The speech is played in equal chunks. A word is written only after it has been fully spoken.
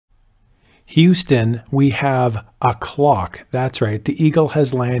Houston, we have a clock. That's right. The eagle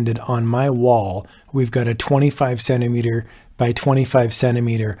has landed on my wall. We've got a 25 centimeter by 25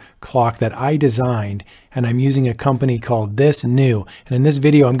 centimeter clock that I designed, and I'm using a company called ThisNew. And in this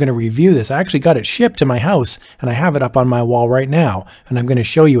video, I'm going to review this. I actually got it shipped to my house, and I have it up on my wall right now. And I'm going to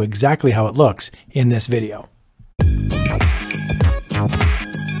show you exactly how it looks in this video.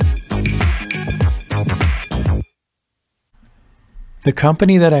 The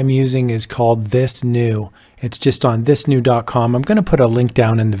company that I'm using is called ThisNew. It's just on thisnew.com. I'm going to put a link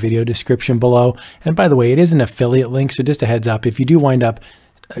down in the video description below. And by the way, it is an affiliate link, so just a heads up, if you do wind up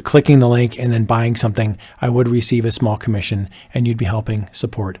clicking the link and then buying something, I would receive a small commission and you'd be helping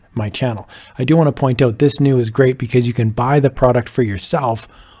support my channel. I do want to point out ThisNew is great because you can buy the product for yourself,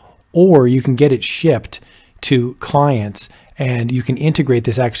 or you can get it shipped to clients, and you can integrate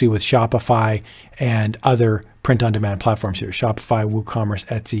this actually with Shopify and other print-on-demand platforms here, Shopify, WooCommerce,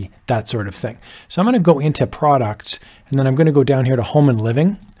 Etsy, that sort of thing. So I'm going to go into products, and then I'm going to go down here to home and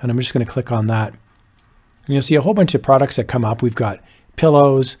living, and I'm just going to click on that. And you'll see a whole bunch of products that come up. We've got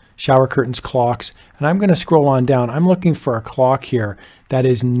pillows, shower curtains, clocks, and I'm going to scroll on down. I'm looking for a clock here that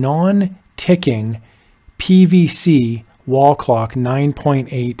is non-ticking PVC wall clock,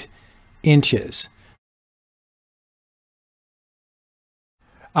 9.8 inches.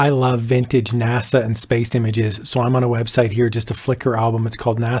 I love vintage NASA and space images, so I'm on a website here, just a Flickr album. It's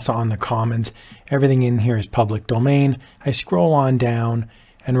called NASA on the Commons. Everything in here is public domain. I scroll on down,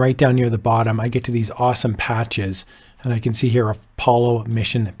 and right down near the bottom, I get to these awesome patches. And I can see here Apollo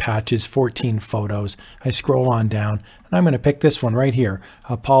mission patches, 14 photos. I scroll on down, and I'm going to pick this one right here,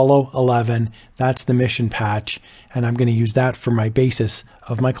 Apollo 11. That's the mission patch, and I'm going to use that for my basis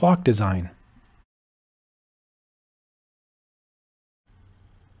of my clock design.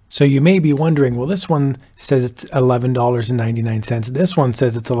 So you may be wondering, well, this one says it's $11.99. This one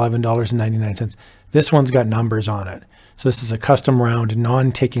says it's $11.99. This one's got numbers on it. So this is a custom round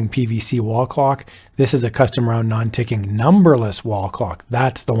non-ticking PVC wall clock. This is a custom round non-ticking numberless wall clock.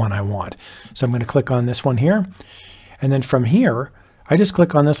 That's the one I want. So I'm going to click on this one here. And then from here, I just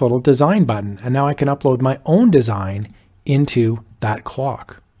click on this little design button. And now I can upload my own design into that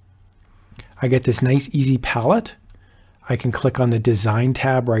clock. I get this nice easy palette. I can click on the design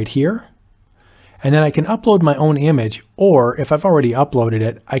tab right here, and then I can upload my own image, or if I've already uploaded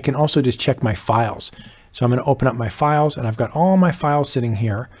it, I can also just check my files. So I'm going to open up my files, and I've got all my files sitting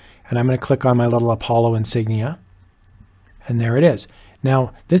here, and I'm going to click on my little Apollo insignia, and there it is.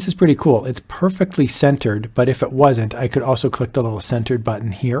 Now, this is pretty cool. It's perfectly centered, but if it wasn't, I could also click the little centered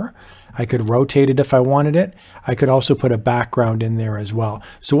button here. I could rotate it if I wanted it. I could also put a background in there as well.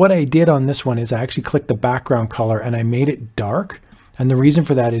 So what I did on this one is I actually clicked the background color and I made it dark. And the reason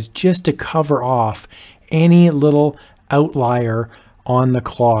for that is just to cover off any little outlier on the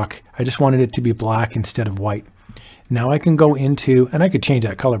clock. I just wanted it to be black instead of white. Now I can go into, and I could change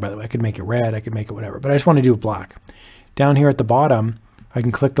that color, by the way. I could make it red, I could make it whatever, but I just want to do it black. Down here at the bottom, I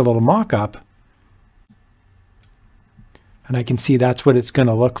can click the little mock-up, and I can see that's what it's going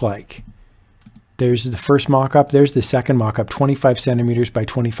to look like. There's the first mock-up, there's the second mock-up, 25 centimeters by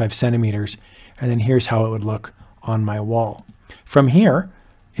 25 centimeters, and then here's how it would look on my wall. From here,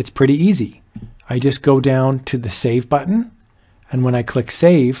 it's pretty easy. I just go down to the Save button, and when I click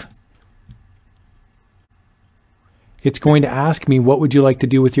Save, it's going to ask me, what would you like to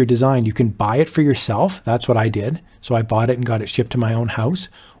do with your design? You can buy it for yourself. That's what I did. So I bought it and got it shipped to my own house.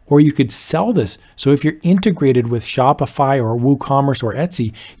 Or you could sell this. So if you're integrated with Shopify or WooCommerce or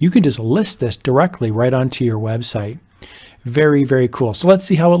Etsy, you can just list this directly right onto your website. Very, very cool. So let's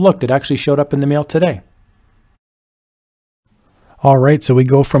see how it looked. It actually showed up in the mail today. All right, so we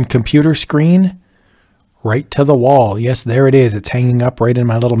go from computer screen right to the wall. Yes, there it is. It's hanging up right in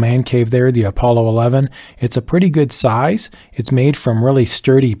my little man cave there, the Apollo 11. It's a pretty good size. It's made from really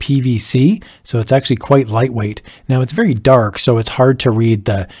sturdy PVC, so it's actually quite lightweight. Now, it's very dark, so it's hard to read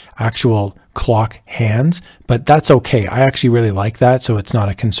the actual clock hands, but that's okay. I actually really like that, so it's not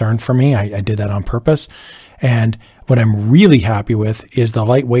a concern for me. I did that on purpose. And what I'm really happy with is the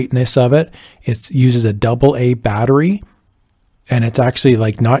lightweightness of it. It uses a AA battery, and it's actually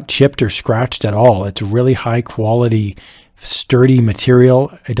like not chipped or scratched at all. It's really high quality, sturdy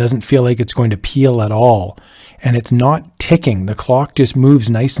material. It doesn't feel like it's going to peel at all. And it's not ticking. The clock just moves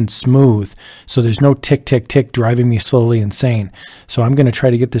nice and smooth. So there's no tick, tick, tick driving me slowly insane. So I'm going to try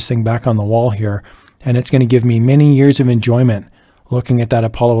to get this thing back on the wall here. And it's going to give me many years of enjoyment looking at that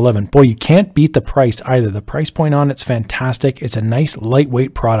Apollo 11. Boy, you can't beat the price either. The price point on it's fantastic. It's a nice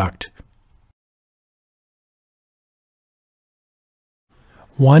lightweight product.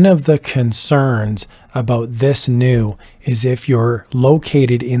 One of the concerns about ThisNew is if you're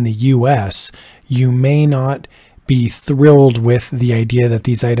located in the US, you may not be thrilled with the idea that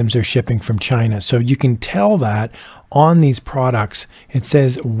these items are shipping from China. So you can tell that on these products. It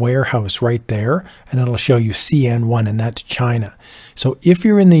says warehouse right there, and it'll show you CN1, and that's China. So if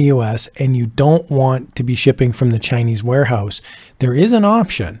you're in the US and you don't want to be shipping from the Chinese warehouse, there is an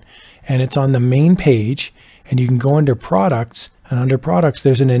option, and it's on the main page, and you can go under products, and under products,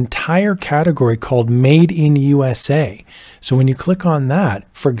 there's an entire category called Made in USA. So when you click on that,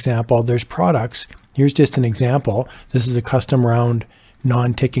 for example, there's products. Here's just an example. This is a custom round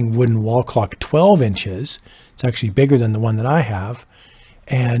non-ticking wooden wall clock, 12 inches. It's actually bigger than the one that I have.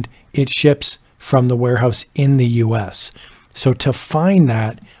 And it ships from the warehouse in the US. So to find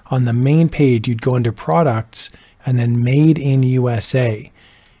that on the main page, you'd go under products and then Made in USA.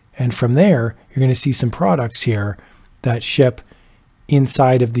 And from there, you're going to see some products here that ship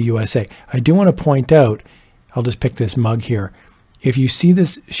inside of the USA. I do want to point out, I'll just pick this mug here. If you see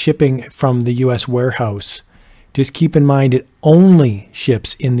this shipping from the US warehouse, just keep in mind it only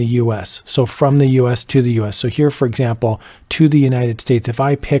ships in the US. So from the US to the US. So here, for example, to the United States, if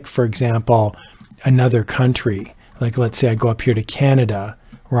I pick, for example, another country, like let's say I go up here to Canada,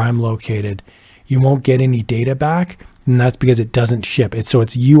 where I'm located, you won't get any data back, and that's because it doesn't ship. So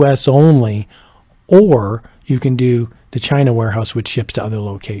it's US only, or you can do the China warehouse, which ships to other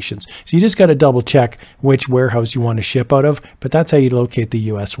locations. So you just got to double check which warehouse you want to ship out of, but that's how you locate the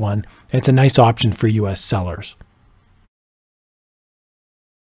US one. It's a nice option for US sellers.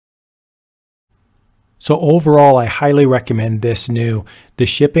 So overall, I highly recommend ThisNew. The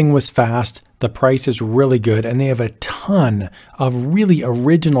shipping was fast, the price is really good, and they have a ton of really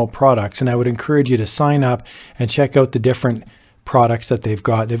original products. And I would encourage you to sign up and check out the different products that they've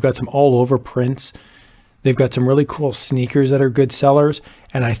got. They've got some all over prints. They've got some really cool sneakers that are good sellers.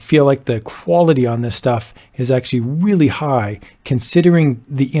 And I feel like the quality on this stuff is actually really high considering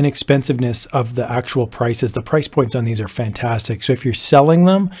the inexpensiveness of the actual prices. The price points on these are fantastic. So if you're selling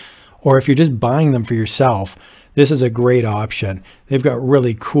them, or if you're just buying them for yourself, this is a great option. They've got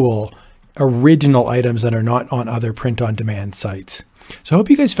really cool original items that are not on other print-on-demand sites. So I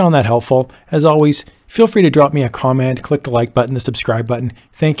hope you guys found that helpful. As always, feel free to drop me a comment, click the like button, the subscribe button.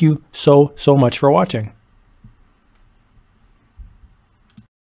 Thank you so much for watching.